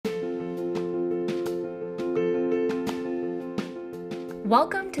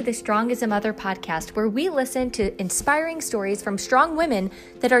Welcome to the Strong as a Mother podcast, where we listen to inspiring stories from strong women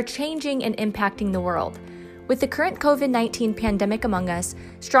that are changing and impacting the world. With the current COVID-19 pandemic among us,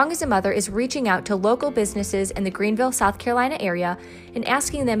 Strong as a Mother is reaching out to local businesses in the Greenville, South Carolina area and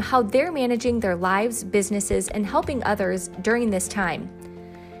asking them how they're managing their lives, businesses, and helping others during this time.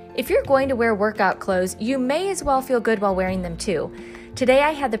 If you're going to wear workout clothes, you may as well feel good while wearing them too. Today,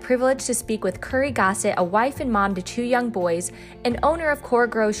 I had the privilege to speak with Curry Gossett, a wife and mom to 2 young boys, and owner of Core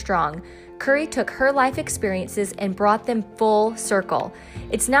Grow Strong. Curry took her life experiences and brought them full circle.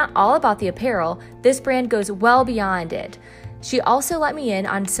 It's not all about the apparel. This brand goes well beyond it. She also let me in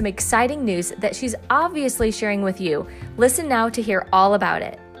on some exciting news that she's obviously sharing with you. Listen now to hear all about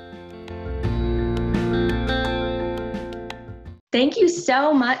it. Thank you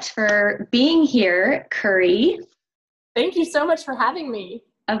so much for being here, Curry. Thank you so much for having me.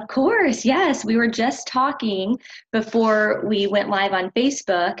 Of course, yes. We were just talking before we went live on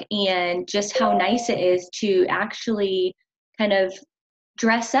Facebook and just how nice it is to actually kind of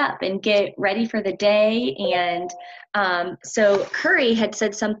dress up and get ready for the day. And so Curry had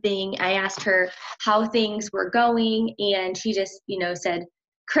said something. I asked her how things were going, and she just, said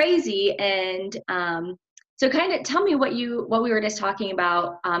crazy. And so kind of tell me what we were just talking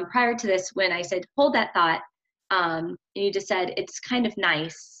about prior to this when I said, hold that thought. And you just said, it's kind of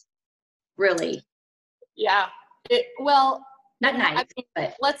nice, really. Yeah. Not nice,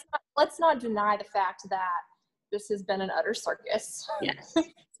 but let's not deny the fact that this has been an utter circus. Yes.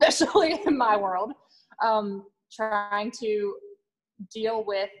 Especially in my world, trying to deal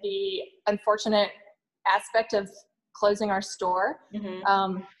with the unfortunate aspect of closing our store.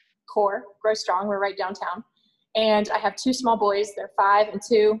 Mm-hmm. Core Grow Strong. We're right downtown, and I have 2 small boys. They're 5 and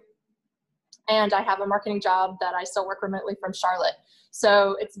 2. And I have a marketing job that I still work remotely from Charlotte.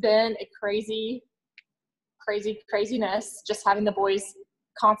 So it's been a craziness, just having the boys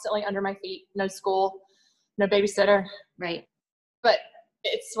constantly under my feet, no school, no babysitter. Right. But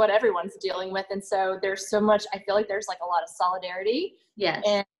it's what everyone's dealing with. And so there's so much, I feel like there's like a lot of solidarity. Yes.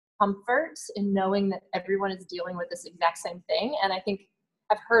 And comfort in knowing that everyone is dealing with this exact same thing. And I think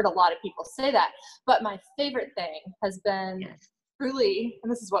I've heard a lot of people say that. But my favorite thing has been truly,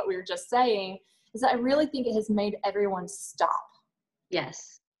 and this is what we were just saying, is that I really think it has made everyone stop.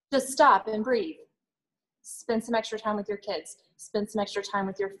 Yes. Just stop and breathe. Spend some extra time with your kids. Spend some extra time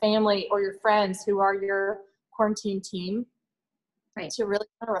with your family or your friends who are your quarantine team. Right. To really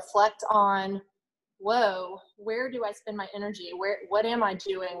kind of reflect on, whoa, where do I spend my energy? What am I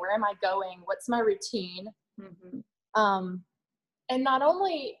doing? Where am I going? What's my routine? Mm-hmm. And not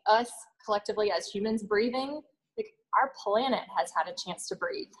only us collectively as humans breathing, our planet has had a chance to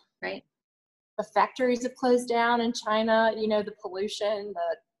breathe. Right. The factories have closed down in China, the pollution,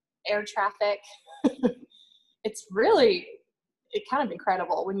 the air traffic. It's kind of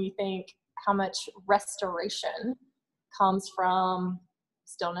incredible when you think how much restoration comes from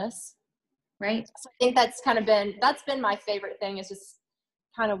stillness. Right. So I think that's been my favorite thing, is just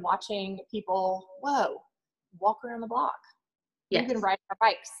kind of watching people, walk around the block. Yes. We've been riding our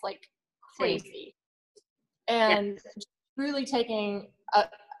bikes like crazy. And really taking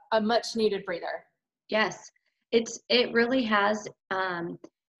a much needed breather. Yes, it really has.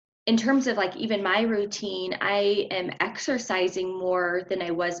 In terms of like even my routine, I am exercising more than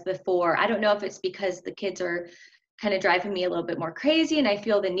I was before. I don't know if it's because the kids are kind of driving me a little bit more crazy and I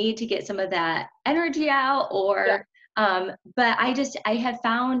feel the need to get some of that energy out, or but I have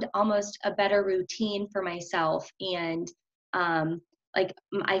found almost a better routine for myself. And like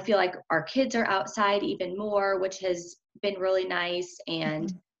I feel like our kids are outside even more, which has been really nice.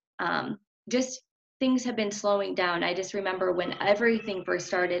 And just things have been slowing down. I just remember when everything first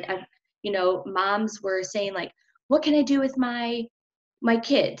started, moms were saying like, what can I do with my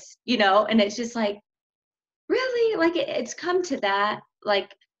kids? And it's just like, really, like it's come to that.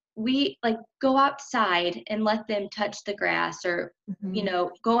 Like we like go outside and let them touch the grass, or,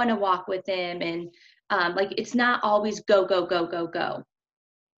 go on a walk with them. And like, it's not always go, go, go, go, go.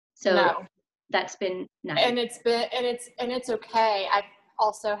 So that's been nice. And it's okay. I've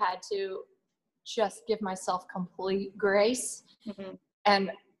also had to just give myself complete grace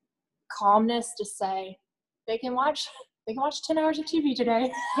and calmness to say, they can watch 10 hours of TV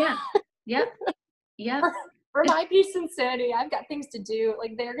today. Yeah. Yep. Yep. For my peace and sanity, I've got things to do.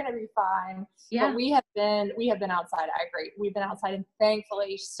 Like, they're going to be fine. Yeah. But we have been outside. I agree. We've been outside, and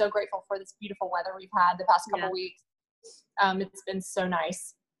thankfully so grateful for this beautiful weather we've had the past couple weeks. It's been so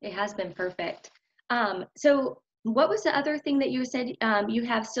nice. It has been perfect. So what was the other thing that you said you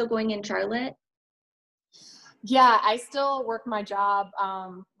have still going in Charlotte? Yeah, I still work my job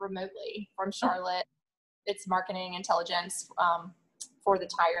remotely from Charlotte. It's marketing intelligence. for the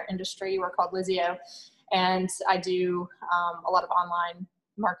tire industry. We're called Lizio, and I do a lot of online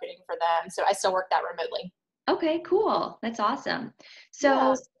marketing for them. So I still work that remotely. Okay, cool. That's awesome.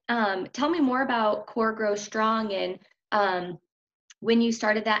 Yeah. So, tell me more about Core Grow Strong and when you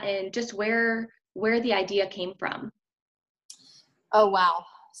started that and just where the idea came from. Oh, wow.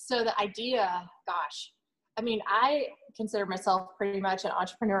 So the idea, gosh, I mean, I consider myself pretty much an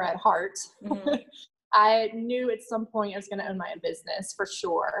entrepreneur at heart. Mm-hmm. I knew at some point I was going to own my own business for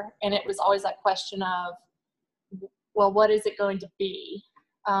sure. And it was always that question of, well, what is it going to be?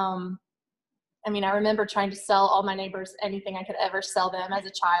 I mean, I remember trying to sell all my neighbors anything I could ever sell them as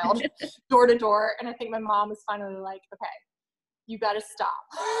a child, door to door. And I think my mom was finally like, okay, you got to stop.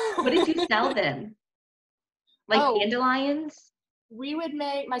 What did you sell them? Like dandelions?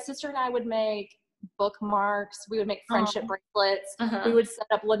 My sister and I would make bookmarks. We would make friendship bracelets. Uh-huh. We would set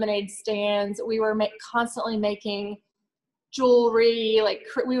up lemonade stands. We were constantly making jewelry. Like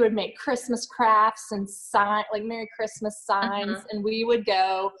we would make Christmas crafts and like Merry Christmas signs. Uh-huh. And we would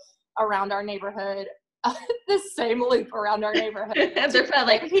go around our neighborhood, the same loop around our neighborhood. They're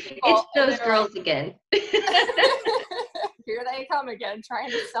probably like, it's those girls again. Here they come again, trying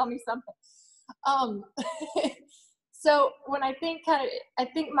to sell me something. So when I think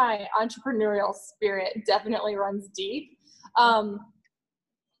my entrepreneurial spirit definitely runs deep.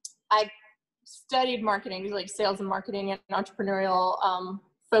 I studied marketing, like sales and marketing and entrepreneurial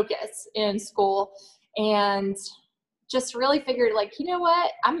focus in school, and just really figured like, you know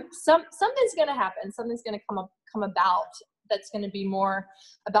what, something's going to happen. Something's going to come about that's going to be more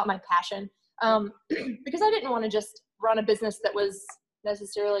about my passion. Because I didn't want to just run a business that was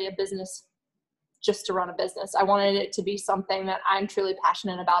necessarily a business just to run a business. I wanted it to be something that I'm truly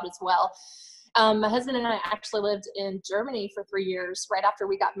passionate about as well. My husband and I actually lived in Germany for 3 years right after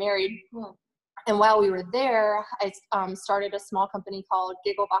we got married. Cool. And while we were there, I started a small company called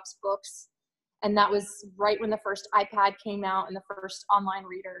Gigglebox Books. And that was right when the first iPad came out and the first online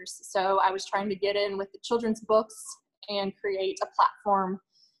readers. So I was trying to get in with the children's books and create a platform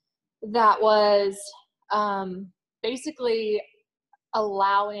that was basically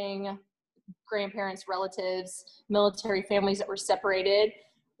allowing grandparents, relatives, military families that were separated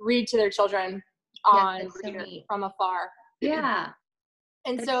read to their children on reader from afar. Yeah.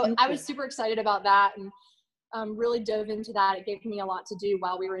 And so I was super excited about that and really dove into that. It gave me a lot to do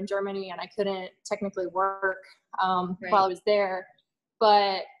while we were in Germany, and I couldn't technically work while I was there.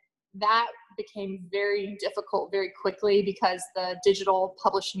 But that became very difficult very quickly because the digital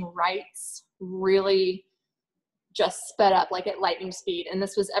publishing rights really just sped up like at lightning speed. And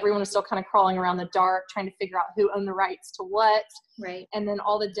everyone was still kind of crawling around the dark, trying to figure out who owned the rights to what. Right. And then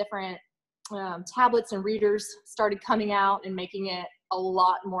all the different tablets and readers started coming out and making it a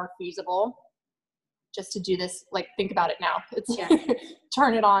lot more feasible just to do this. Like, think about it now. It's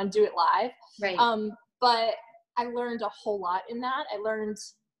turn it on, do it live. Right. But I learned a whole lot in that. I learned,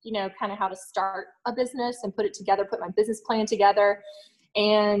 kind of how to start a business and put it together, put my business plan together.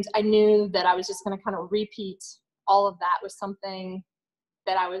 And I knew that I was just going to kind of repeat all of that with something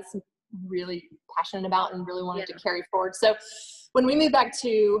that I was really passionate about and really wanted to carry forward. So when we moved back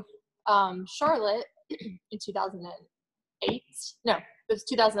to Charlotte in 2008, no, it was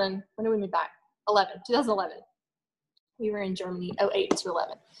 2000, when did we move back? 2011. We were in Germany, 08 to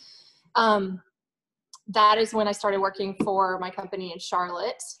 11. That is when I started working for my company in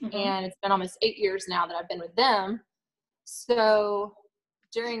Charlotte. Mm-hmm. And it's been almost 8 years now that I've been with them. So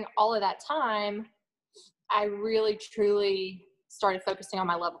during all of that time, I really, truly started focusing on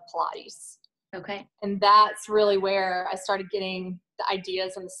my love of Pilates. Okay. And that's really where I started getting the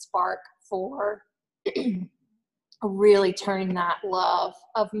ideas and the spark for really turning that love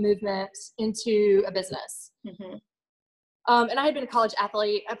of movement into a business. Mm-hmm. And I had been a college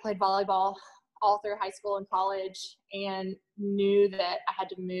athlete. I played volleyball all through high school and college and knew that I had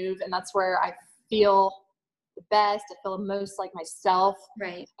to move. And that's where I feel the best. I feel most like myself.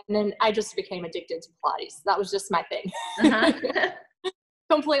 Right. And then I just became addicted to Pilates. That was just my thing. Uh-huh.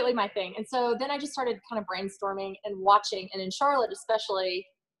 Completely my thing. And so then I just started kind of brainstorming and watching. And in Charlotte, especially,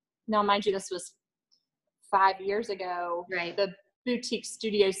 now mind you, this was 5 years ago. Right. The boutique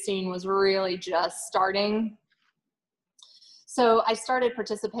studio scene was really just starting. So I started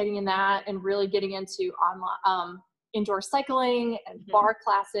participating in that and really getting into online indoor cycling and mm-hmm. bar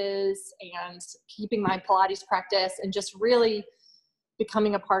classes and keeping my Pilates practice and just really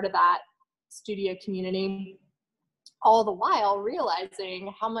becoming a part of that studio community, all the while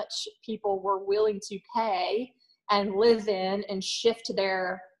realizing how much people were willing to pay and live in and shift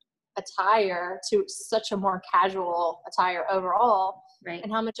their attire to such a more casual attire overall. Right.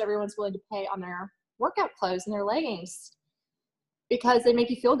 And how much everyone's willing to pay on their workout clothes and their leggings. because they make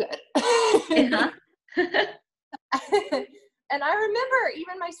you feel good. Uh-huh. And I remember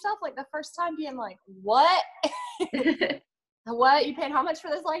even myself, like the first time being like, what? What? You paid how much for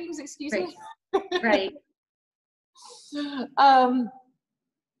those leggings? Excuse Right. me? Right.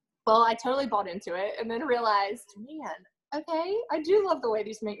 Well, I totally bought into it and then realized, man, okay, I do love the way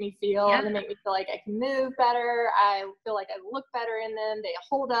these make me feel, and they make me feel like I can move better. I feel like I look better in them. They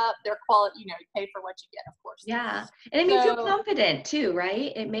hold up. Their quality, you pay for what you get, of course. Yeah. And it makes you confident too,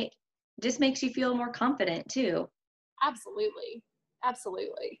 right? Just makes you feel more confident too. Absolutely.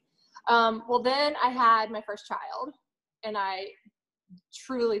 Absolutely. Well, then I had my first child, and I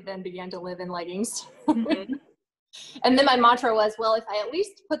truly then began to live in leggings. Mm-hmm. And then my mantra was, well, if I at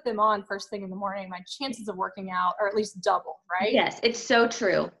least put them on first thing in the morning, my chances of working out are at least double, right? Yes, it's so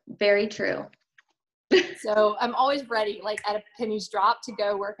true. Very true. So I'm always ready, like at a penny's drop, to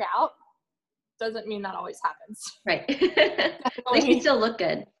go work out. Doesn't mean that always happens. Right. At least you still look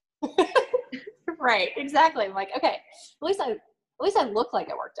good. Right, exactly. I'm like, okay, at least I look like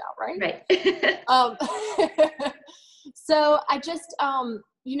I worked out, right? Right. So I just,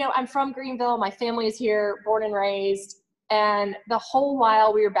 I'm from Greenville. My family is here, born and raised. And the whole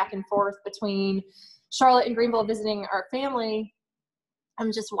while we were back and forth between Charlotte and Greenville visiting our family,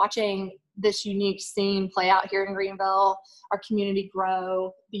 I'm just watching this unique scene play out here in Greenville, our community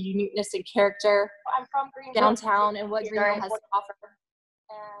grow, the uniqueness and character. I'm from Greenville, downtown, and what Greenville has to offer.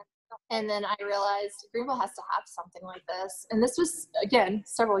 And then I realized Greenville has to have something like this. And this was, again,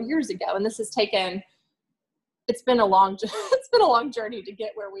 several years ago. And this has taken, it's been a long journey to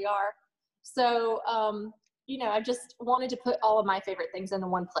get where we are. So, I just wanted to put all of my favorite things into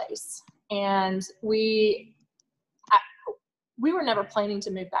one place. And we were never planning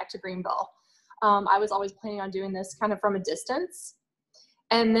to move back to Greenville. I was always planning on doing this kind of from a distance.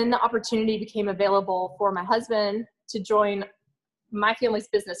 And then the opportunity became available for my husband to join my family's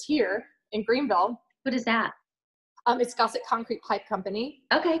business here in Greenville. What is that? It's Gossett Concrete Pipe Company.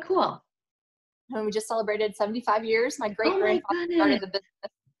 Okay, cool. And we just celebrated 75 years. My great-grandfather started the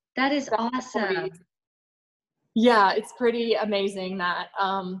business. That is awesome. Yeah, it's pretty amazing that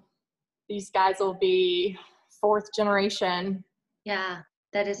these guys will be fourth generation. Yeah,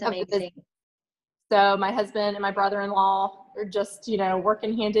 that is amazing. So my husband and my brother-in-law are just,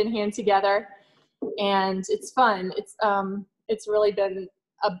 working hand in hand together, and it's fun. It's really been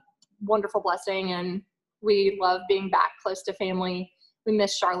a wonderful blessing, and we love being back close to family. We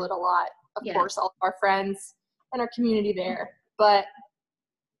miss Charlotte a lot, of course, all of our friends and our community there. But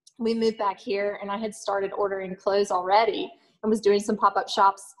we moved back here, and I had started ordering clothes already and was doing some pop-up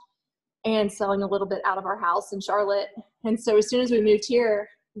shops and selling a little bit out of our house in Charlotte. And so as soon as we moved here,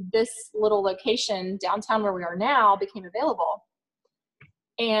 this little location downtown where we are now became available.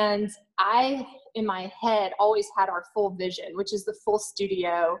 And I, in my head, always had our full vision, which is the full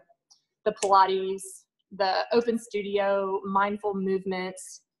studio, the Pilates, the open studio, mindful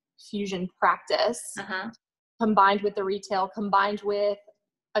movements, fusion practice, combined with the retail, combined with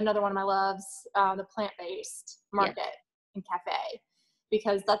another one of my loves, the plant-based market and cafe,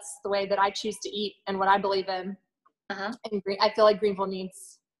 because that's the way that I choose to eat and what I believe in. And I feel like Greenville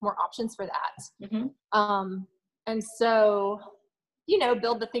needs more options for that. And so,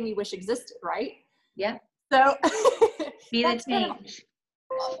 build the thing you wish existed, right? Yeah. So be the change.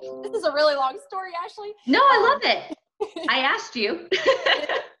 This is a really long story, Ashley. No, I love it. I asked you.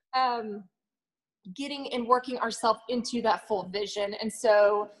 Getting and working ourselves into that full vision. And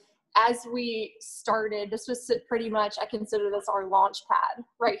so as we started, this was pretty much, I consider this our launch pad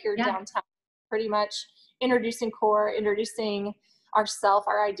right here downtown, pretty much introducing CORE, introducing ourselves,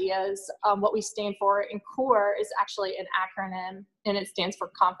 our ideas, what we stand for. And CORE is actually an acronym, and it stands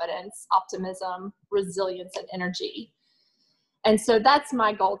for confidence, optimism, resilience, and energy. And so that's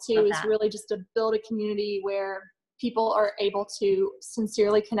my goal too, is really just to build a community where people are able to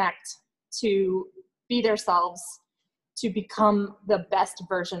sincerely connect, to be themselves, to become the best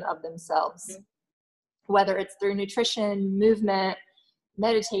version of themselves, whether it's through nutrition, movement,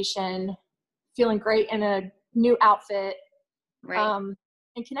 meditation, feeling great in a new outfit, and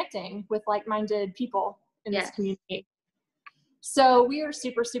connecting with like-minded people in this community. So we are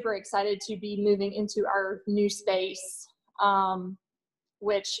super, super excited to be moving into our new space,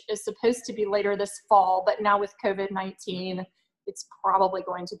 which is supposed to be later this fall, but now with COVID-19, it's probably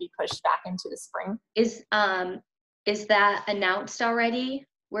going to be pushed back into the spring. Is that announced already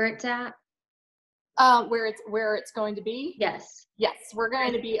where it's at? Where it's going to be? Yes. Yes, we're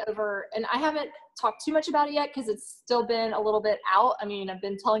going to be over, and I haven't talked too much about it yet because it's still been a little bit out. I mean, I've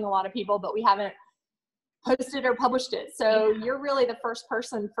been telling a lot of people, but we haven't posted or published it. So you're really the first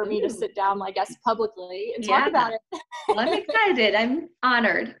person for me to sit down, I guess, publicly and talk about it. Well, I'm excited. I'm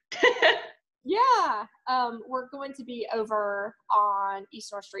honored. Yeah. We're going to be over on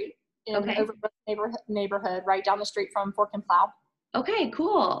East North Street in Overbrook neighborhood, right down the street from Fork and Plow. Okay,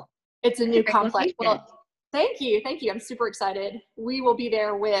 cool. It's a new complex. Well, thank you. Thank you. I'm super excited. We will be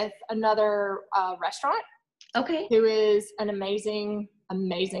there with another restaurant. Okay. Who is an amazing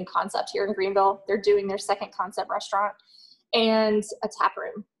concept here in Greenville. They're doing their second concept restaurant and a tap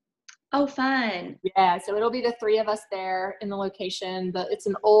room. Oh, fun. Yeah, so it'll be the three of us there in the location. It's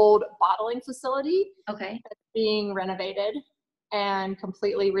an old bottling facility. Okay. That's being renovated and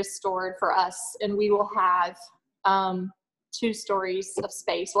completely restored for us. And we will have 2 stories of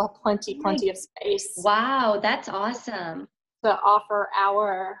space. We'll have plenty of space. Wow, that's awesome. To offer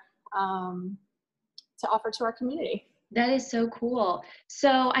to our community. That is so cool.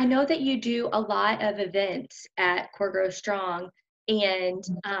 So I know that you do a lot of events at Core Grow Strong. And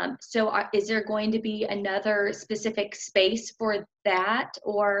is there going to be another specific space for that?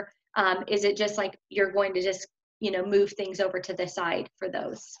 Or is it just like you're going to just, move things over to the side for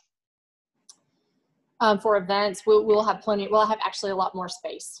those? For events, we'll have plenty. We'll have actually a lot more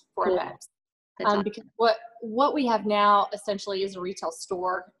space for events. Awesome. Because what we have now essentially is a retail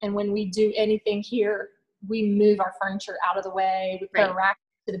store. And when we do anything here, we move our furniture out of the way. We put a rack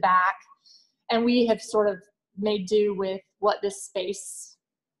to the back. And we have sort of made do with what this space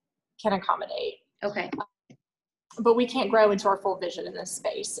can accommodate. Okay. But we can't grow into our full vision in this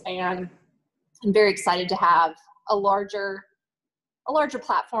space. And I'm very excited to have a larger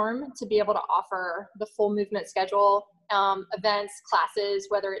platform to be able to offer the full movement schedule, events, classes,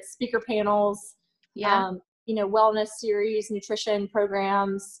 whether it's speaker panels, wellness series, nutrition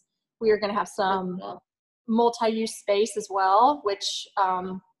programs. We are going to have some multi-use space as well, which,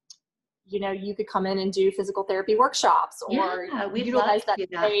 you could come in and do physical therapy workshops or utilize that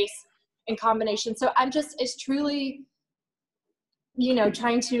space in combination. So it's truly,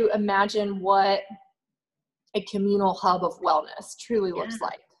 trying to imagine what a communal hub of wellness truly looks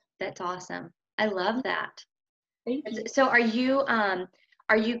like. That's awesome. I love that. Thank you. So are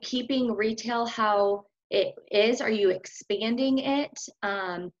you keeping retail how it is? Are you expanding it?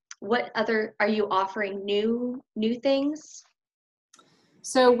 What other, are you offering new things?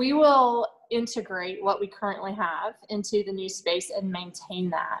 So we will integrate what we currently have into the new space and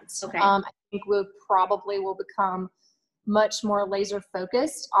maintain that. Okay. I think we probably will become much more laser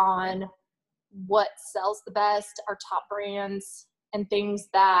focused on what sells the best, our top brands, and things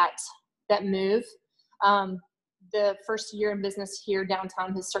that move. The first year in business here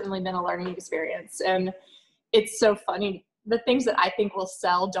downtown has certainly been a learning experience. And it's so funny. The things that I think will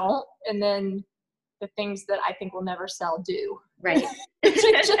sell don't, and then the things that I think will never sell do. Right. You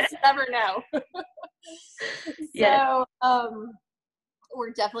just never know. Yeah. So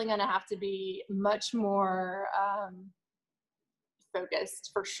we're definitely going to have to be much more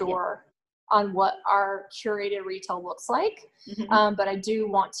focused for sure on what our curated retail looks like. Mm-hmm. But I do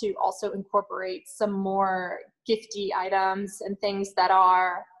want to also incorporate some more gifty items and things that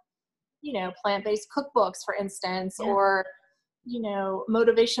are, plant-based cookbooks, for instance, or,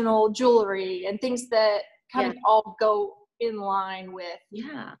 motivational jewelry and things that kind of all go in line with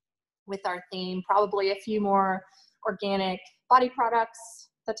our theme. Probably a few more organic body products,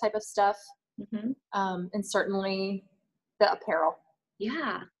 that type of stuff. Mm-hmm. And certainly the apparel.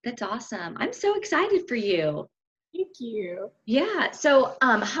 Yeah, that's awesome. I'm so excited for you. Thank you. Yeah. So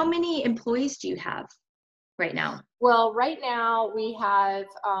how many employees do you have right now? Well, right now we have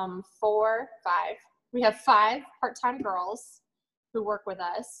 5. We have 5 part-time girls who work with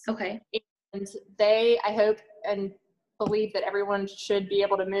us. Okay. And I hope and believe that everyone should be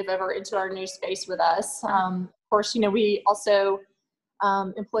able to move over into our new space with us. Of course, we also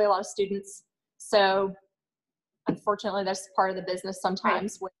employ a lot of students. So unfortunately, that's part of the business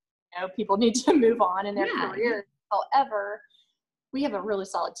sometimes when people need to move on in their career. However, we have a really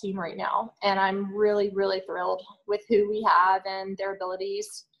solid team right now, and I'm really, really thrilled with who we have and their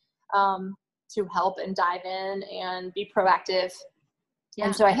abilities to help and dive in and be proactive. Yeah.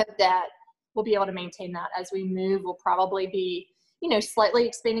 And so I hope that we'll be able to maintain that as we move. We'll probably be, slightly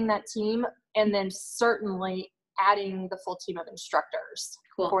expanding that team, and then certainly adding the full team of instructors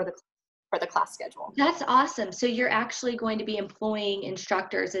for the class schedule. That's awesome. So you're actually going to be employing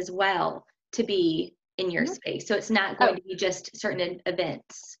instructors as well to be in your space. So it's not going to be just certain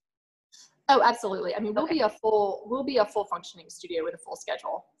events. Oh, absolutely. I mean, we'll be a full functioning studio with a full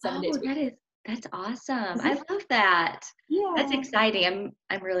schedule, 7 days a week. That's awesome. I love that. Yeah. That's exciting.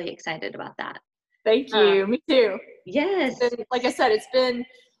 I'm really excited about that. Thank you. Me too. Yes. Like I said, it's been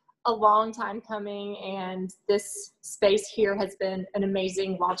a long time coming, and this space here has been an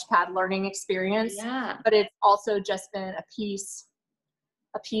amazing Launchpad learning experience. Yeah. But it's also just been a piece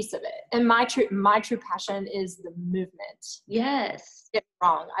of it. And my true passion is the movement. Yes. Get me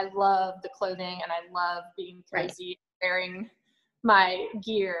wrong. I love the clothing and I love being cozy, wearing my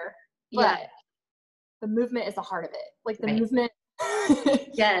gear, Yeah. but the movement is the heart of it. Like the Right. movement,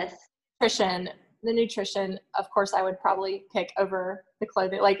 Yes. the nutrition, of course, I would probably pick over the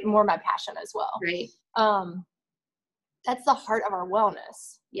clothing, like more my passion as well. Right. That's the heart of our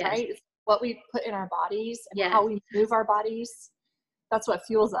wellness, Yes. right? It's what we put in our bodies and Yes. how we move our bodies. That's what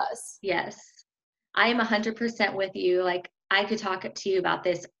fuels us. Yes. I am 100% with you. Like, I could talk to you about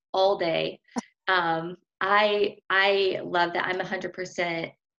this all day. I love that. I'm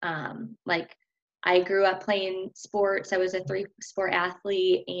 100%, like, I grew up playing sports. I was a 3-sport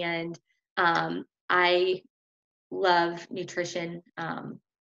athlete, and I love nutrition.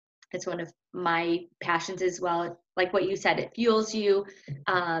 It's one of my passions as well. Like what you said, it fuels you,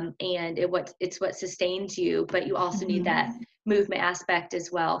 and it's what sustains you, but you also need that movement aspect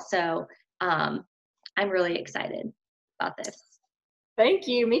as well. So I'm really excited about this. Thank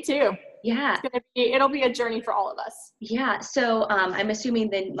you. Me too. Yeah. It'll be a journey for all of us. Yeah. So I'm assuming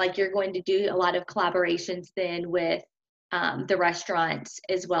then, like, you're going to do a lot of collaborations then with the restaurants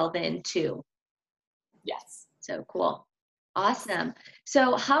as well then too. Yes. So cool. Awesome.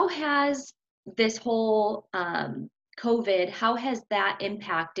 So how has this whole COVID, how has that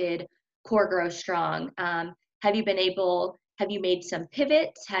impacted Core Grow Strong? Have you made some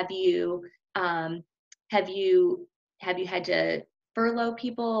pivots? Um, have you had to furlough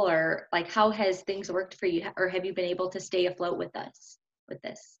people, or like how has things worked for you, or have you been able to stay afloat with us with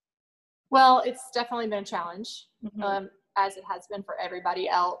this? Well, it's definitely been a challenge, Mm-hmm. as it has been for everybody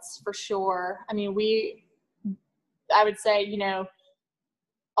else, for sure. I mean, I would say,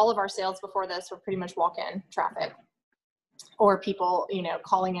 all of our sales before this were pretty much walk-in traffic, or people,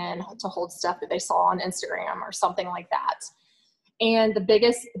 calling in to hold stuff that they saw on Instagram or something like that. And the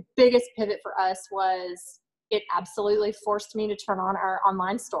biggest pivot for us was it absolutely forced me to turn on our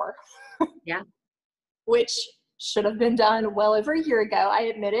online store. Yeah. Which should have been done well over a year ago, I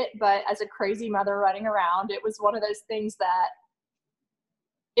admit it, but as a crazy mother running around, it was one of those things that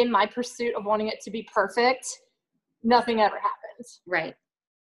in my pursuit of wanting it to be perfect, nothing ever happened. Right.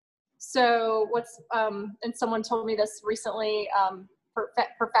 So and someone told me this recently,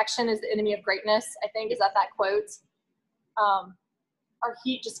 perfection is the enemy of greatness, I think. Is that quote? Our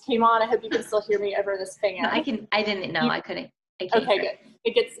heat just came on. I hope you can still hear me over this fan. No, I didn't know. I couldn't. I can't. Okay, good.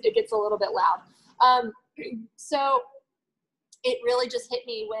 It gets a little bit loud. So it really just hit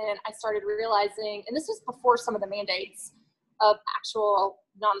me when I started realizing, and this was before some of the mandates of actual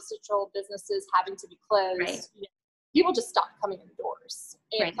non-essential businesses having to be closed. Right. People just stopped coming in the doors,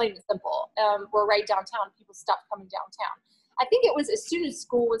 and Right. plain and simple. We're right downtown. People stopped coming downtown. I think it was as soon as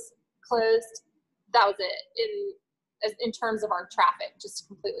school was closed, that was it. In terms of our traffic, just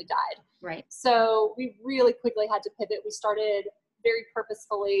completely died. Right. So we really quickly had to pivot. We started very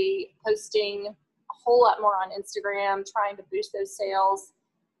purposefully posting a whole lot more on Instagram, trying to boost those sales.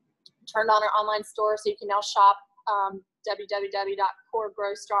 Turned on our online store, so you can now shop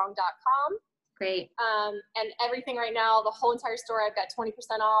www.coregrowstrong.com. Great. And everything right now, the whole entire store, I've got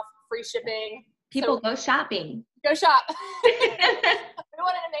 20% off, free shipping. People go shopping. Go shop. We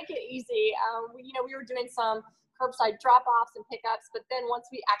wanted to make it easy. We were doing some curbside drop-offs and pickups, but then once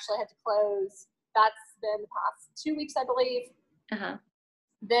we actually had to close, that's been the past 2 weeks, I believe. Uh-huh.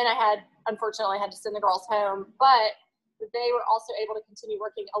 Then unfortunately, I had to send the girls home, but they were also able to continue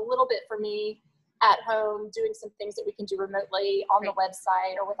working a little bit for me at home, doing some things that we can do remotely on the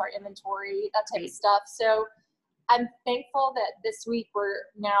website or with our inventory, that type of stuff. So I'm thankful that this week we're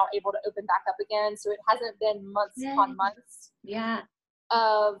now able to open back up again. So it hasn't been months upon months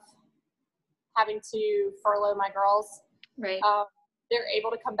of having to furlough my girls. Right. They're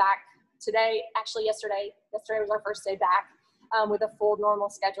able to come back today. Actually, yesterday was our first day back with a full normal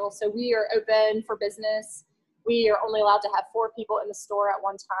schedule. So we are open for business. We are only allowed to have 4 people in the store at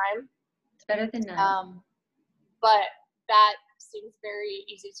one time. It's better than none. But that seems very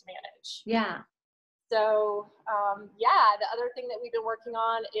easy to manage. Yeah. So, the other thing that we've been working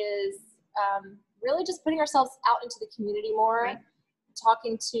on is really just putting ourselves out into the community more,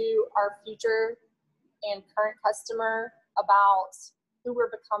 talking to our future and current customer about who we're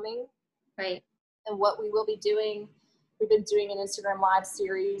becoming, and what we will be doing. We've been doing an Instagram Live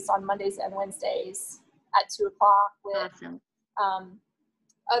series on Mondays and Wednesdays at 2:00 with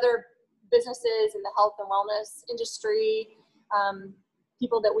other businesses in the health and wellness industry,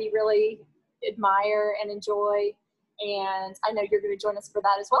 people that we really admire and enjoy, and I know you're going to join us for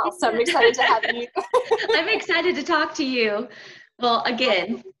that as well. So I'm excited to have you. I'm excited to talk to you. Well,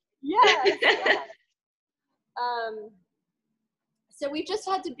 again. Yes. Yes. So we just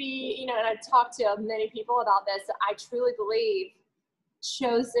had to be, you know, and I've talked to many people about this. I truly believe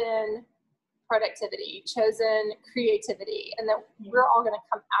chosen productivity, chosen creativity, and that we're all going to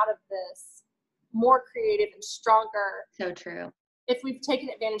come out of this more creative and stronger. So true. If we've taken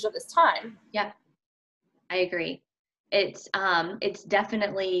advantage of this time. Yeah, I agree. It's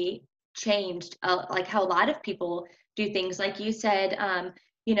definitely changed, like how a lot of people do things. Like you said,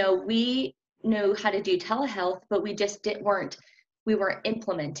 you know, we know how to do telehealth, but we just we weren't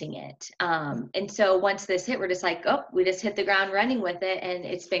implementing it. And so once this hit, we're just like, oh, we just hit the ground running with it, and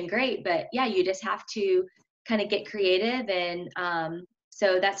it's been great. But yeah, you just have to kind of get creative, and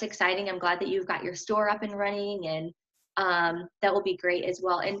so that's exciting. I'm glad that you've got your store up and running, and that will be great as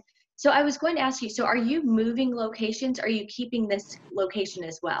well. And so I was going to ask you, so are you moving locations? Are you keeping this location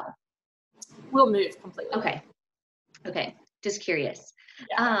as well? We'll move completely. Okay. Okay. Just curious.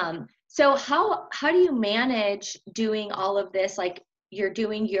 Yeah. So how do you manage doing all of this? Like you're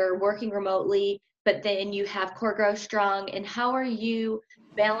working remotely, but then you have Core Grow Strong, and how are you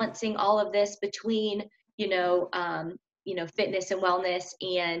balancing all of this between, fitness and wellness,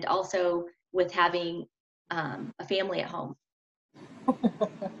 and also with having a family at home?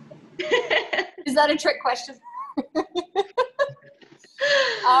 Is that a trick question?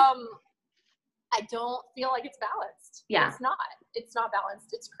 I don't feel like it's balanced. Yeah. It's not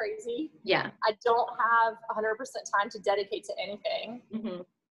balanced. It's crazy. Yeah. I don't have 100% time to dedicate to anything. Mm-hmm.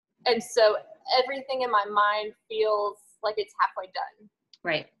 And so everything in my mind feels like it's halfway done.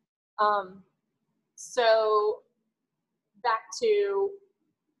 Right. So back to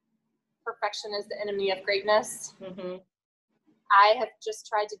perfection is the enemy of greatness. Mm-hmm. I have just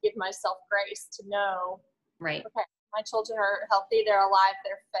tried to give myself grace to know, right. Okay, my children are healthy, they're alive,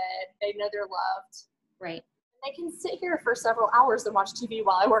 they're fed, they know they're loved. Right. They can sit here for several hours and watch TV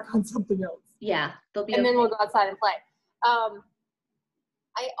while I work on something else. Yeah, they'll be and okay. Then we'll go outside and play.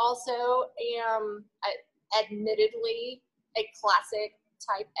 I also am admittedly a classic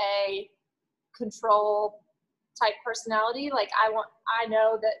type A control type personality. Like I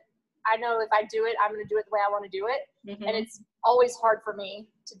know if I do it, I'm going to do it the way I want to do it. Mm-hmm. And it's always hard for me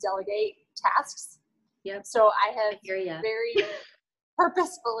to delegate tasks. Yep. So I have very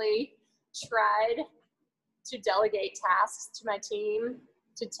purposefully tried to delegate tasks to my team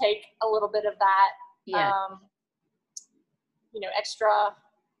to take a little bit of that, extra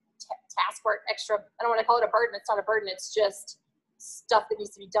task work, extra, I don't want to call it a burden. It's not a burden. It's just stuff that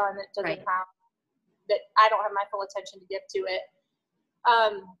needs to be done that doesn't that I don't have my full attention to give to it.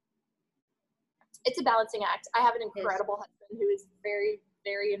 It's a balancing act. I have an incredible husband who is very,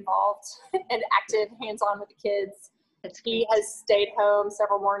 very involved and active, hands-on with the kids. He has stayed home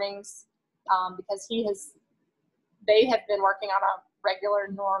several mornings because they have been working on a regular,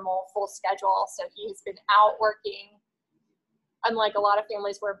 normal, full schedule. So he has been out working, unlike a lot of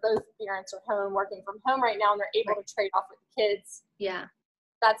families where both parents are home working from home right now and they're able to trade off with the kids. Yeah.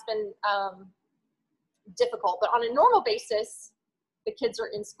 That's been difficult. But on a normal basis, the kids are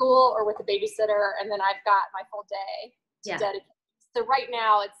in school or with a babysitter, and then I've got my full day to dedicate. So right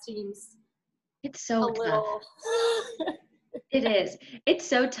now it seems it's so tough. It is. It's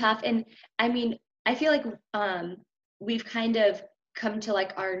so tough. And I mean, I feel like we've kind of come to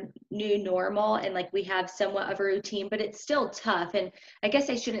like our new normal, and like we have somewhat of a routine, but it's still tough. And I guess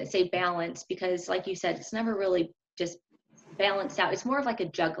I shouldn't say balance, because like you said, it's never really just balanced out. It's more of like a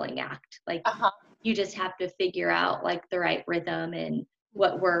juggling act. Like you just have to figure out like the right rhythm and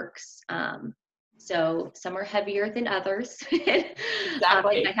what works. So some are heavier than others.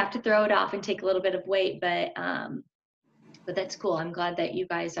 Exactly. I have to throw it off and take a little bit of weight, but that's cool. I'm glad that you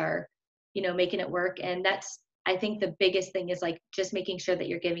guys are, making it work. And that's, I think the biggest thing is like just making sure that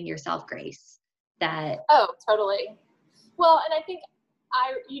you're giving yourself grace. Oh, totally. Well, and I think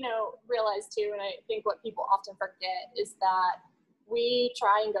I realize too, and I think what people often forget is that we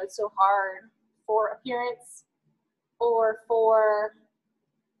try and go so hard for appearance or for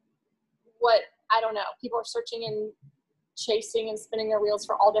what, I don't know, people are searching and chasing and spinning their wheels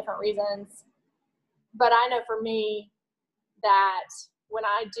for all different reasons. But I know for me that when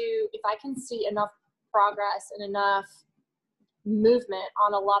if I can see enough progress and enough movement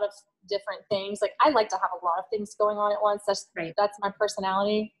on a lot of different things, like I like to have a lot of things going on at once. That's my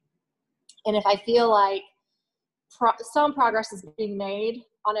personality. And if I feel like some progress is being made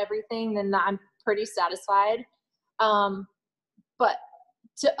on everything, then I'm pretty satisfied. But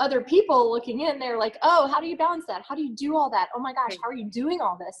to other people looking in, they're like, oh, how do you balance that? How do you do all that? Oh my gosh, how are you doing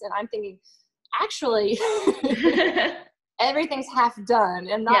all this? And I'm thinking, actually, everything's half done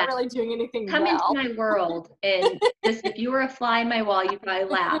and not really doing anything Come well. into my world, and just if you were a fly in my wall, you'd probably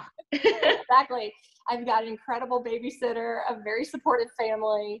laugh. Exactly. I've got an incredible babysitter, a very supportive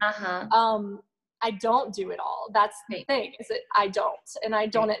family. I don't do it all. That's the thing, is that I don't, and I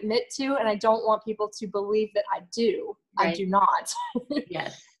don't admit to, and I don't want people to believe that I do. I do not.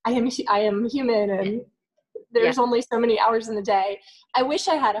 Yes. I am human, and there's only so many hours in the day. I wish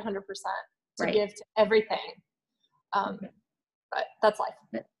I had 100% to give to everything. But that's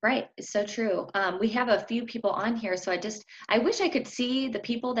life. Right. It's so true. We have a few people on here, so I wish I could see the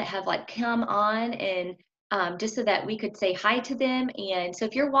people that have like come on, and just so that we could say hi to them. And so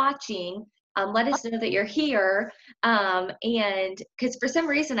if you're watching, let us know that you're here. And because for some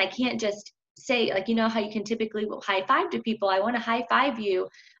reason I can't just say, like, you know how you can typically high five to people. I want to high five you.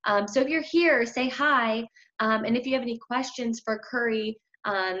 So if you're here, say hi. And if you have any questions for Curry,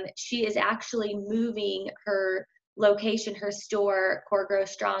 she is actually moving her location, her store, Core Grow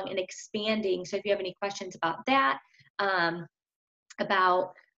Strong, and expanding. So if you have any questions about that,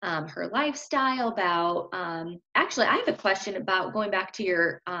 about her lifestyle, about actually I have a question about going back to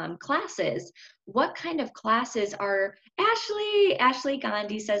your classes. What kind of classes are Ashley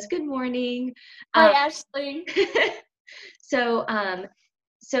Gandhi says good morning. Hi Ashley. So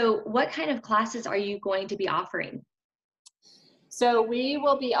what kind of classes are you going to be offering? So we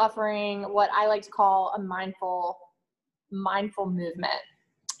will be offering what I like to call a mindful movement.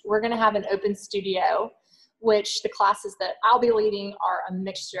 We're going to have an open studio, which the classes that I'll be leading are a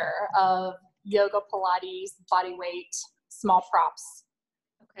mixture of yoga, Pilates, body weight, small props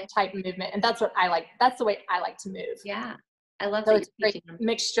type movement. And that's what I like. That's the way I like to move. Yeah. I love so that it's a great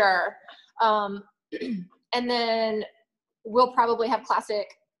mixture. And then we'll probably have classic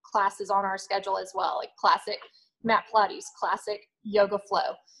classes on our schedule as well, like classic mat Pilates, classic yoga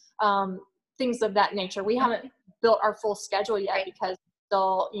flow, things of that nature. We haven't built our full schedule yet because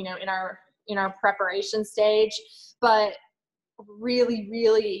still, in our preparation stage, but really,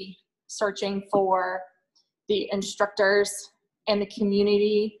 really searching for the instructors and the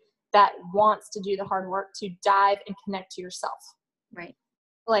community that wants to do the hard work to dive and connect to yourself. Right.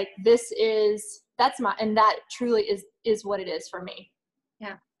 Like and that truly is what it is for me.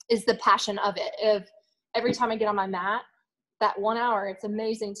 Yeah. Is the passion of it. If every time I get on my mat, that 1 hour, it's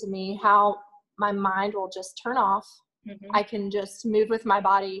amazing to me how my mind will just turn off. I can just move with my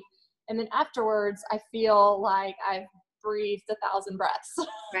body. And then afterwards, I feel like I've breathed 1,000 breaths.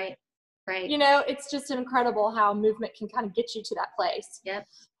 Right. Right. It's just incredible how movement can kind of get you to that place. Yep.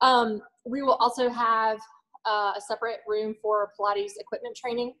 We will also have a separate room for Pilates equipment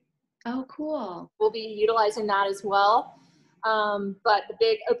training. Oh, cool. We'll be utilizing that as well. But the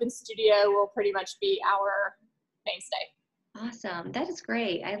big open studio will pretty much be our mainstay. Awesome. That is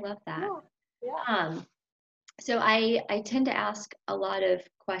great. I love that. Yeah. So I tend to ask a lot of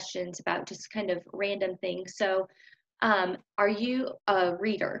questions about just kind of random things. So are you a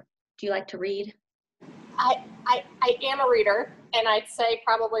reader? Do you like to read? I am a reader, and I'd say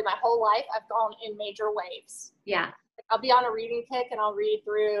probably my whole life I've gone in major waves. Yeah. I'll be on a reading kick and I'll read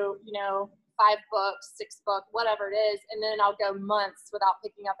through, 5 books, 6 books, whatever it is. And then I'll go months without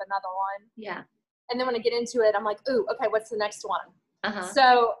picking up another one. Yeah. And then when I get into it, I'm like, ooh, okay, what's the next one? Uh-huh.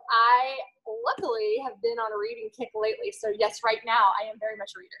 So I luckily have been on a reading kick lately. So yes, right now I am very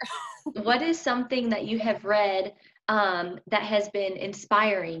much a reader. What is something that you have read that has been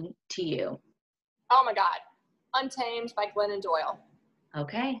inspiring to you? Oh my God. Untamed by Glennon Doyle.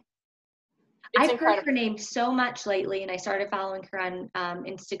 Okay. It's I've incredible. heard her name so much lately, and I started following her on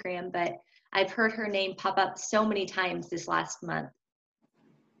Instagram, but I've heard her name pop up so many times this last month.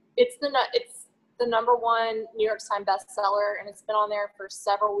 It's the number 1 New York Times bestseller, and it's been on there for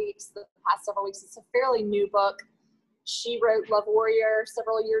the past several weeks. It's a fairly new book. She wrote Love Warrior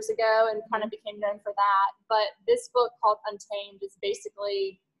several years ago and kind of became known for that. But this book called Untamed is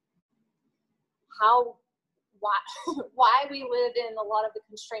basically why we live in a lot of the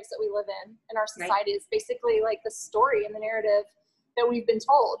constraints that we live in our society. Is basically like the story and the narrative that we've been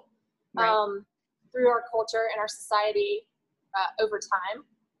told through our culture and our society over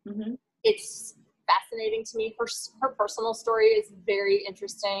time. It's fascinating to me. Her personal story is very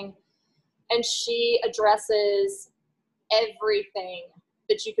interesting, and she addresses everything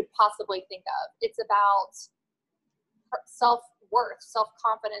that you could possibly think of. It's about self-worth,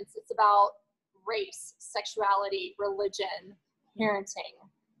 self-confidence. It's about race, sexuality, religion, parenting,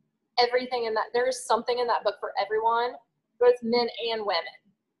 everything in that. There is something in that book for everyone, both men and women.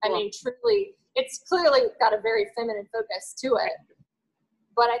 I mean, truly, it's clearly got a very feminine focus to it,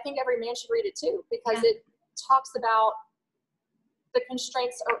 but I think every man should read it too, because it talks about the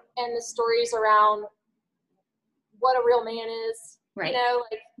constraints and the stories around what a real man is, right.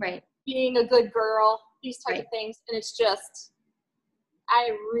 Like right. being a good girl, these type right. of things. And it's just, I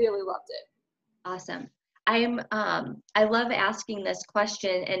really loved it. Awesome. I love asking this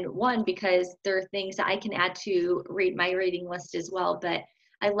question, and one, because there are things that I can add to my reading list as well, but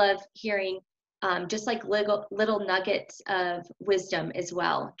I love hearing just like little nuggets of wisdom as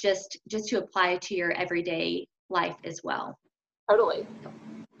well, just to apply to your everyday life as well. Totally.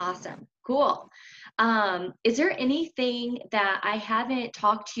 Awesome. Cool. Is there anything that I haven't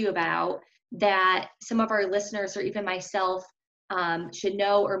talked to you about that some of our listeners or even myself should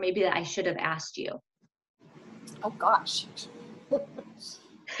know, or maybe that I should have asked you? Oh gosh.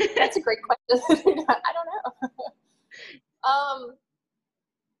 That's a great question. I don't know.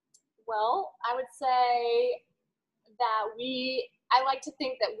 Well, I would say that I like to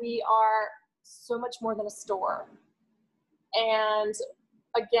think that we are so much more than a store. And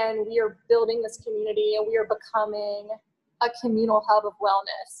again, we are building this community, and we are becoming a communal hub of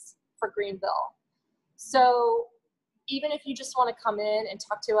wellness for Greenville. So even if you just want to come in and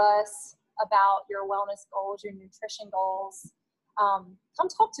talk to us about your wellness goals, your nutrition goals, come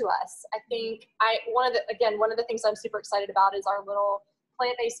talk to us. I think one of the things I'm super excited about is our little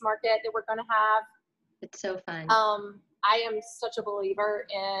plant-based market that we're going to have. It's so fun. I am such a believer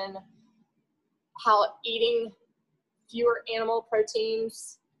in how eating fewer animal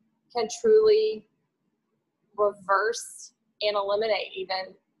proteins can truly reverse and eliminate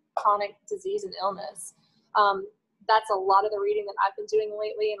even chronic disease and illness. That's a lot of the reading that I've been doing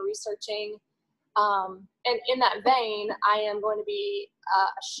lately and researching. And in that vein, I am going to be a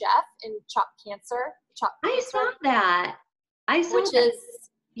chef in Chop Cancer. I saw that. Which is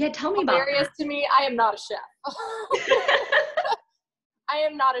tell me about that. To me. I am not a chef. I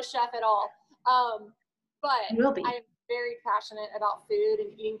am not a chef at all. But I am very passionate about food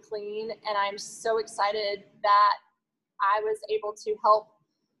and eating clean, and I'm so excited that I was able to help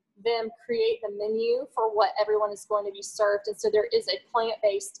them create the menu for what everyone is going to be served. And so there is a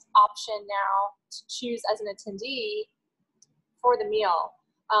plant-based option now to choose as an attendee for the meal.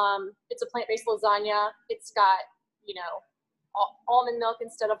 It's a plant-based lasagna. It's got, almond milk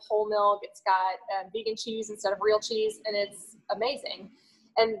instead of whole milk. It's got vegan cheese instead of real cheese, and it's amazing.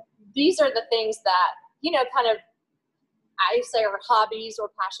 And these are the things that, kind of, I say are hobbies or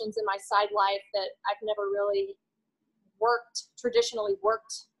passions in my side life that I've never really traditionally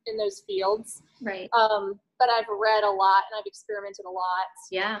worked in those fields. Right. But I've read a lot and I've experimented a lot.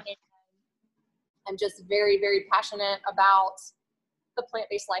 Yeah. And I'm just very, very passionate about the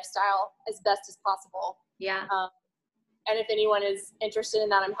plant-based lifestyle as best as possible. Yeah. And if anyone is interested in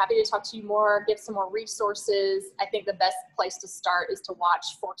that, I'm happy to talk to you more, give some more resources. I think the best place to start is to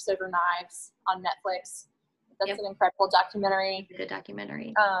watch Forks Over Knives on Netflix. That's an incredible documentary. Good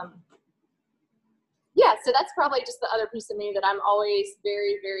documentary. Yeah, so that's probably just the other piece of me that I'm always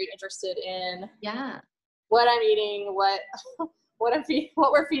very, very interested in. Yeah. What I'm eating, what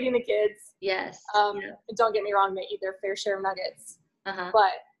we're feeding the kids. Yes. And don't get me wrong, they eat their fair share of nuggets. Uh-huh.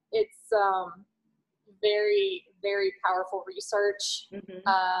 But it's very, very powerful research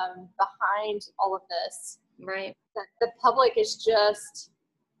behind all of this. Right. That the public is just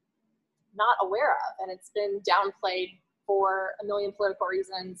not aware of, and it's been downplayed for a million political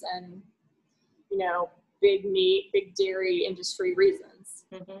reasons and big meat, big dairy industry reasons.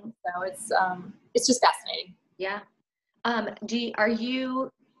 Mm-hmm. So it's just fascinating. Yeah. Do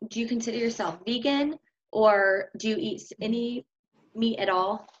you consider yourself vegan, or do you eat any meat at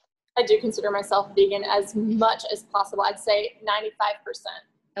all? I do consider myself vegan as much as possible. I'd say 95%.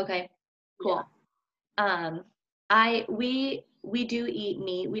 Okay. Cool. Yeah. We do eat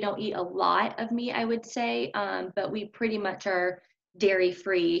meat. We don't eat a lot of meat, I would say, but we pretty much are dairy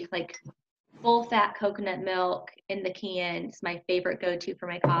free, like full fat coconut milk in the can. It's my favorite go-to for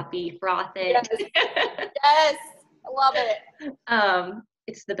my coffee. Froth it. Yes. I love it.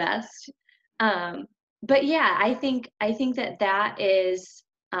 It's the best. But yeah, I think that is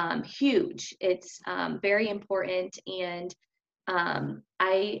huge. It's very important, and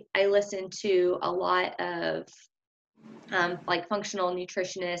I listen to a lot of like functional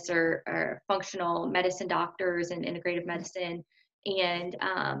nutritionists or functional medicine doctors and integrative medicine, and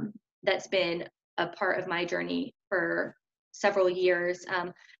that's been a part of my journey for several years.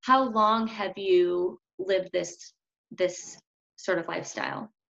 How long have you lived this sort of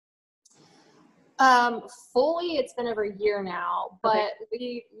lifestyle? Fully, it's been over a year now, but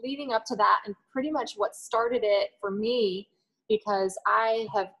leading up to that, and pretty much what started it for me, because I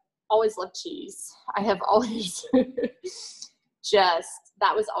have always loved cheese. I have always just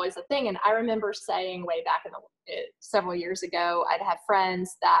that was always a thing. And I remember saying way back several years ago, I'd have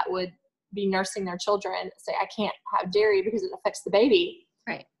friends that would be nursing their children say, I can't have dairy because it affects the baby.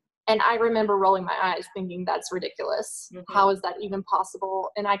 Right. And I remember rolling my eyes thinking, that's ridiculous. Mm-hmm. How is that even possible?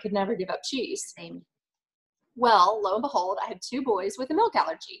 And I could never give up cheese. Same. Well, lo and behold, I had 2 boys with a milk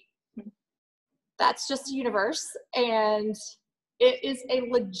allergy. Mm-hmm. That's just the universe. And it is a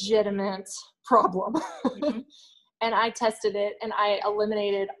legitimate problem. Mm-hmm. And I tested it and I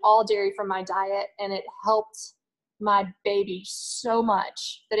eliminated all dairy from my diet, and it helped my baby so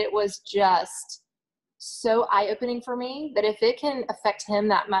much that it was just so eye-opening for me that if it can affect him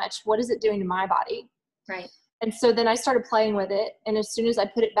that much, what is it doing to my body? Right. And so then I started playing with it. And as soon as I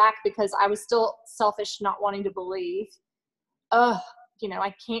put it back, because I was still selfish, not wanting to believe, I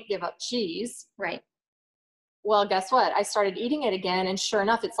can't give up cheese. Right. Well, guess what? I started eating it again, and sure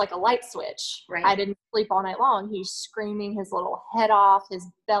enough, it's like a light switch. Right. I didn't sleep all night long. He's screaming his little head off. His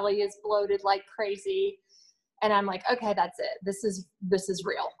belly is bloated like crazy. And I'm like, okay, that's it. This is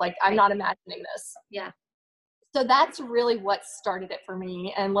real. Like, I'm not imagining this. Yeah. So that's really what started it for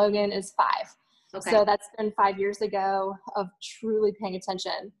me. And Logan is 5. Okay. So that's been 5 years ago of truly paying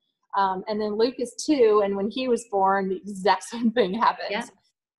attention. And then Luke is 2. And when he was born, the exact same thing happened. Yeah.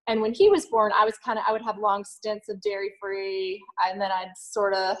 And when he was born, I would have long stints of dairy free. And then I'd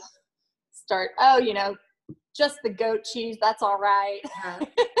sort of start, just the goat cheese. That's all right.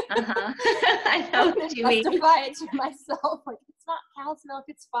 Uh-huh. I know what you mean. Justify it to myself. Like, it's not cow's milk.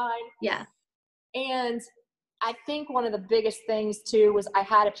 It's fine. Yeah. And I think one of the biggest things too was I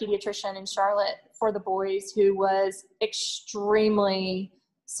had a pediatrician in Charlotte for the boys who was extremely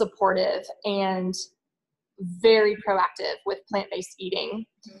supportive and very proactive with plant-based eating.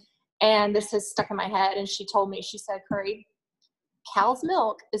 Mm-hmm. And this has stuck in my head. And she told me, she said, Curry, cow's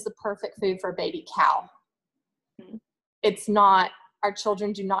milk is the perfect food for a baby cow. Mm-hmm. It's not, our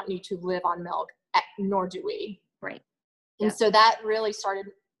children do not need to live on milk, nor do we. Right. And so that really started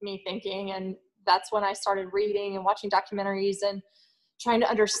me thinking, and that's when I started reading and watching documentaries and trying to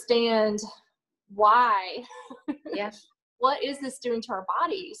understand why. Yeah. What is this doing to our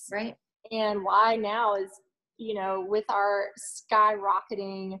bodies? Right. And why now is, with our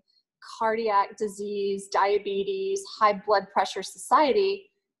skyrocketing cardiac disease, diabetes, high blood pressure society,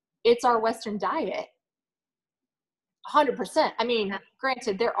 it's our Western diet. 100%. I mean,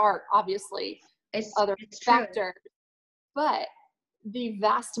 granted, there are obviously other factors, but the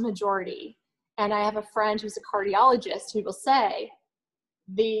vast majority, and I have a friend who's a cardiologist who will say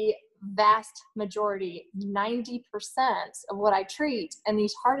the vast majority, 90% of what I treat and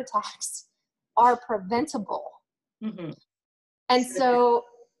these heart attacks are preventable. Mm-hmm. And so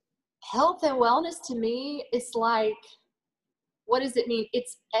health and wellness to me is like, what does it mean?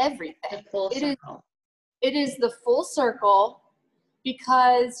 It's everything. The full circle. It is the full circle,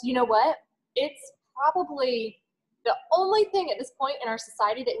 because you know what? It's probably the only thing at this point in our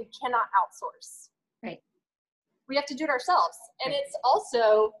society that we cannot outsource. Right. We have to do it ourselves. And it's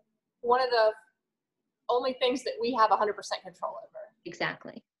also one of the only things that we have 100% control over.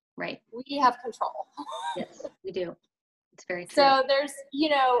 Exactly. Right. We have control. Yes, we do. It's very true. So there's,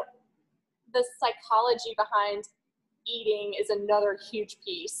 the psychology behind eating is another huge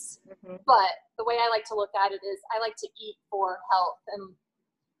piece. Mm-hmm. But the way I like to look at it is I like to eat for health and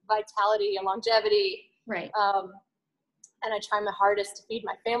vitality and longevity. Right. And I try my hardest to feed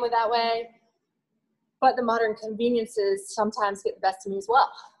my family that way. But the modern conveniences sometimes get the best of me as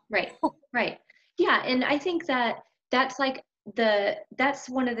well. Right. Right. Yeah. And I think that's like that's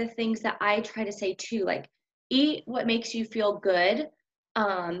one of the things that I try to say too, like, eat what makes you feel good.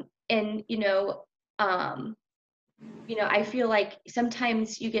 And I feel like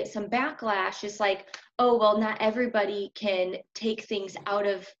sometimes you get some backlash. It's like, oh, well, not everybody can take things out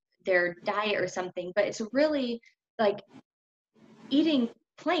of their diet or something, but it's really like eating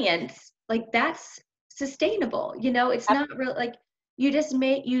plants, like, that's sustainable. It's not real, like, you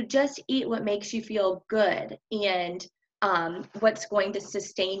just eat what makes you feel good, and what's going to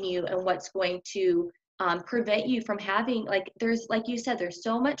sustain you and what's going to prevent you from having, like, there's, like you said, there's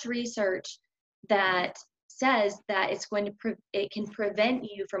so much research that says that it can prevent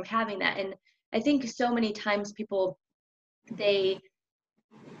you from having that. And I think so many times people, I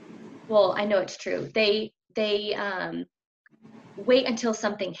know it's true. They wait until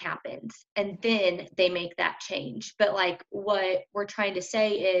something happens and then they make that change. But like, what we're trying to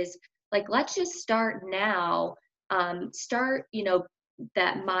say is, like, let's just start now. Start,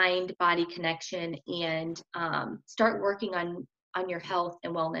 that mind-body connection, and start working on your health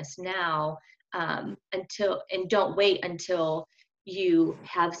and wellness now, and don't wait until you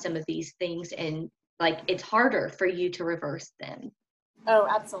have some of these things and, like, it's harder for you to reverse them. Oh,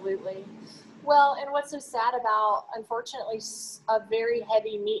 absolutely. Well, and what's so sad about, unfortunately, a very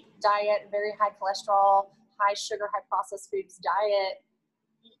heavy meat diet, very high cholesterol, high sugar, high processed foods diet,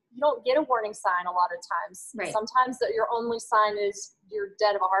 you don't get a warning sign a lot of times. Right. Sometimes your only sign is you're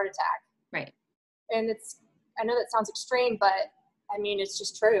dead of a heart attack. Right. And I know that sounds extreme, but I mean, it's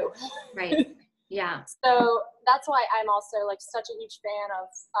just true. Right. Yeah. So that's why I'm also like such a huge fan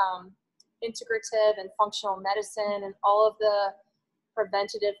of integrative and functional medicine and all of the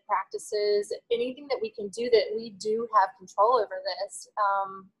preventative practices, anything that we can do that we do have control over this,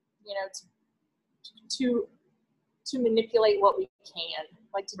 you know, to manipulate what we can,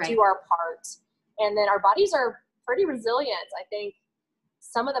 like to Right. do our part. And then our bodies are pretty resilient. I think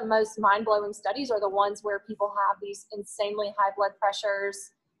some of the most mind-blowing studies are the ones where people have these insanely high blood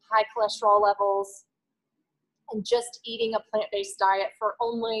pressures, high cholesterol levels, and just eating a plant-based diet for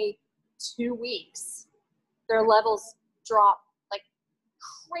only 2 weeks, their levels drop like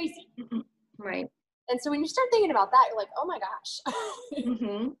crazy. Right. And so when you start thinking about that, you're like, oh my gosh,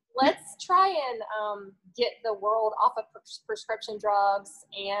 Mm-hmm. let's try and get the world off of prescription drugs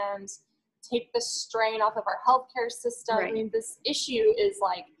and take the strain off of our healthcare system. Right. I mean, this issue is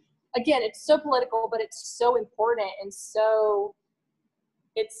like, again, it's so political, but it's so important, and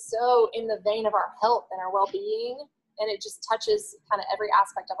it's so in the vein of our health and our well-being, and it just touches kind of every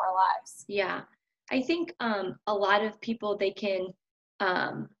aspect of our lives. Yeah. I think a lot of people, they can,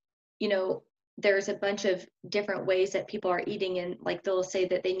 um, you know, there's a bunch of different ways that people are eating, and like they'll say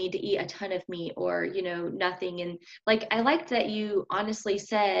that they need to eat a ton of meat or, nothing. And like, I like that you honestly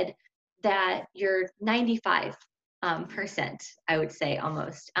said that you're 95 percent, I would say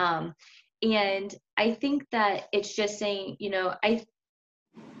almost. And I think that it's just saying,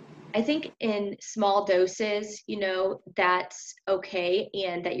 I think in small doses, that's okay,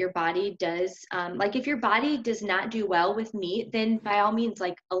 and that your body does, like if your body does not do well with meat, then by all means,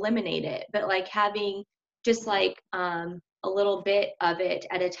 like eliminate it. But like having just like a little bit of it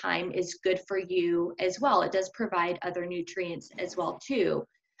at a time is good for you as well. It does provide other nutrients as well too.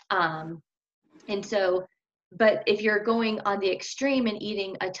 Um, and so, but if you're going on the extreme and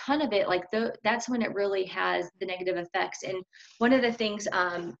eating a ton of it, like that's when it really has the negative effects. And one of the things,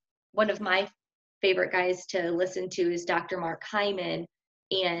 one of my favorite guys to listen to is Dr. Mark Hyman.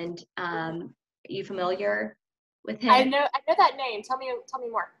 And you familiar with him? I know that name. Tell me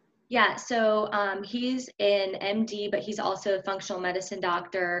more. Yeah, so he's an MD, but he's also a functional medicine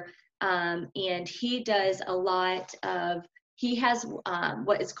doctor. And he does a lot of, he has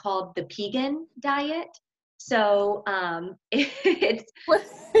what is called the Pegan diet. So it's,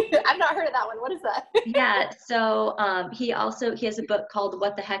 I've not heard of that one. What is that? yeah, so he has a book called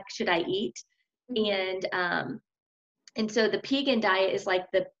What the Heck Should I Eat? And so the Pegan diet is like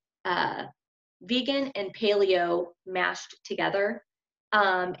the vegan and paleo mashed together.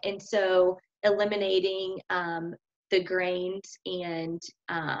 And so eliminating the grains and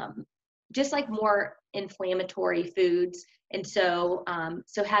just like more inflammatory foods. And so,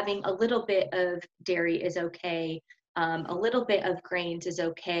 so having a little bit of dairy is okay. A little bit of grains is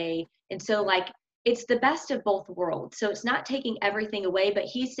okay. And so like, it's the best of both worlds. So it's not taking everything away, but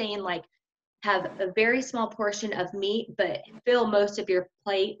he's saying like, have a very small portion of meat, but fill most of your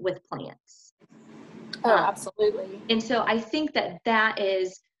plate with plants. Oh, absolutely. And so I think that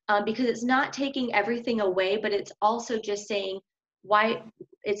is because it's not taking everything away, but it's also just saying why.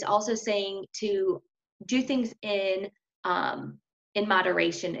 It's also saying to do things in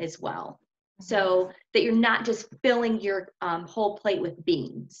moderation as well, so that you're not just filling your whole plate with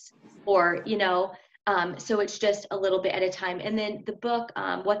beans, or so it's just a little bit at a time. And then the book,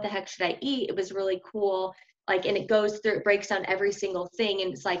 What the Heck Should I Eat? It was really cool. Like, and it goes through, it breaks down every single thing,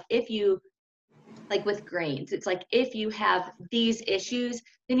 and it's like if you like with grains, it's like if you have these issues,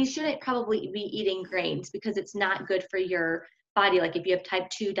 then you shouldn't probably be eating grains because it's not good for your body. Like if you have type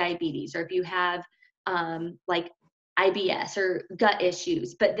 2 diabetes, or if you have like IBS or gut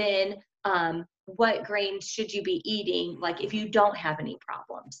issues. But then what grains should you be eating, like if you don't have any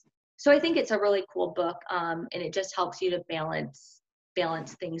problems? So I think it's a really cool book, and it just helps you to balance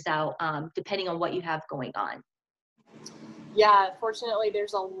things out depending on what you have going on. Yeah, fortunately,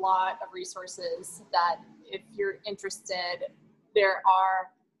 there's a lot of resources that if you're interested, there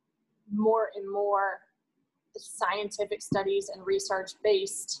are more and more scientific studies and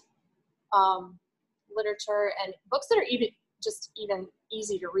research-based literature and books that are even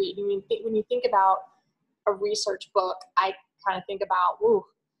easy to read. I mean, when you think about a research book, I kind of think about, ooh,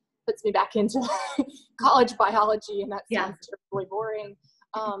 puts me back into college biology, and that sounds terribly boring.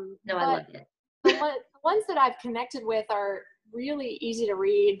 No, I love it. The ones that I've connected with are really easy to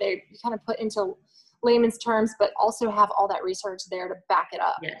read. They're kind of put into layman's terms, but also have all that research there to back it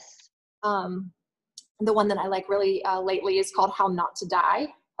up. Yes. The one that I like really lately is called How Not to Die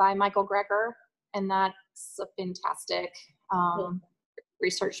by Michael Greger. And that's a fantastic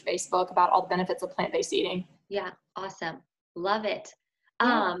research-based book about all the benefits of plant-based eating. Yeah. Awesome. Love it.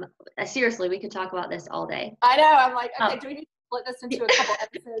 Yeah. Seriously, we could talk about this all day. I know. I'm like, okay, do we need to split this into a couple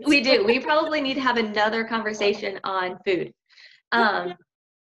episodes? We do. We probably need to have another conversation on food.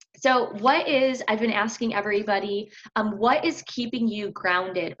 So I've been asking everybody, what is keeping you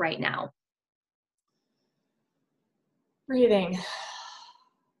grounded right now? Breathing.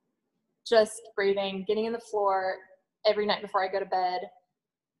 Just breathing, getting in the floor every night before I go to bed,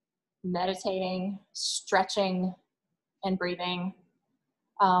 meditating, stretching, and breathing.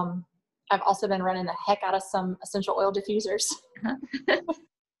 I've also been running the heck out of some essential oil diffusers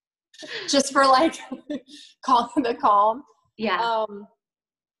just for like the calm. Yeah.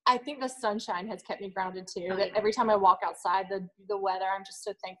 I think the sunshine has kept me grounded too. Oh, that yeah. every time I walk outside, the weather, I'm just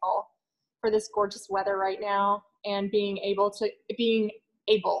so thankful for this gorgeous weather right now, and being able to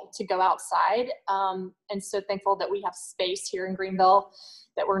go outside. And so thankful that we have space here in Greenville,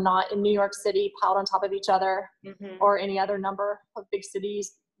 that we're not in New York City piled on top of each other, or any other number of big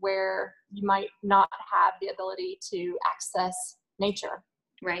cities where you might not have the ability to access nature.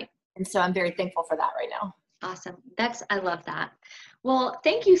 Right. And so I'm very thankful for that right now. Awesome. I love that. Well,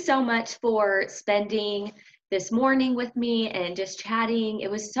 thank you so much for spending this morning with me and just chatting.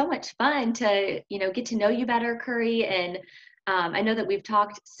 It was so much fun to, get to know you better, Curry. And I know that we've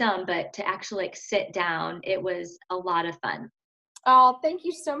talked some, but to actually sit down, it was a lot of fun. Oh, thank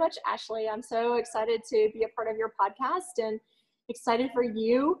you so much, Ashley. I'm so excited to be a part of your podcast, and excited for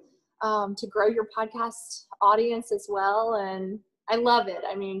you to grow your podcast audience as well. And I love it.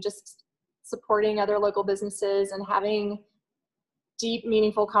 I mean, just supporting other local businesses and having deep,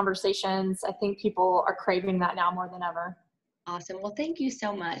 meaningful conversations. I think people are craving that now more than ever. Awesome. Well, thank you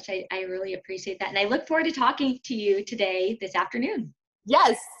so much. I really appreciate that. And I look forward to talking to you this afternoon.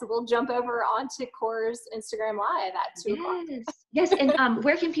 Yes. We'll jump over onto Core's Instagram Live at 2 o'clock. Yes. And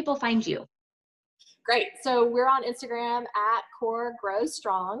where can people find you? Great. So we're on Instagram at Core Grow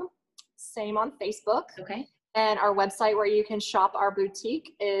Strong. Same on Facebook. Okay. And our website where you can shop our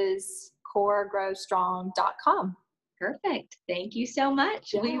boutique is coregrowstrong.com. Perfect. Thank you so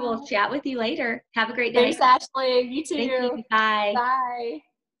much. Yeah. We will chat with you later. Have a great day. Thanks, Ashley. You too. Thank you. Bye. Bye.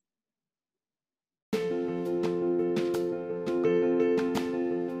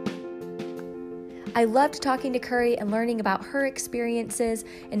 I loved talking to Curry and learning about her experiences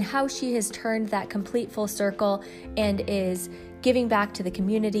and how she has turned that complete full circle and is giving back to the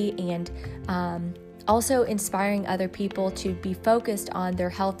community and also inspiring other people to be focused on their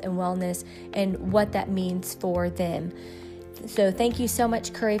health and wellness and what that means for them. So thank you so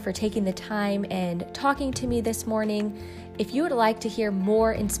much, Curry, for taking the time and talking to me this morning. If you would like to hear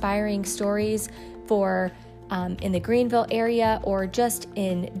more inspiring stories for in the Greenville area or just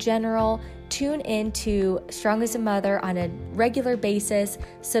in general, tune in to Strong as a Mother on a regular basis,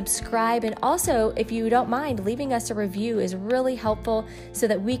 subscribe, and also, if you don't mind, leaving us a review is really helpful so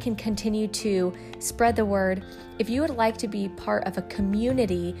that we can continue to spread the word. If you would like to be part of a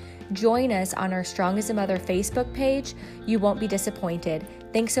community, join us on our Strong as a Mother Facebook page. You won't be disappointed.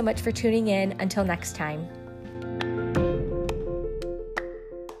 Thanks so much for tuning in. Until next time.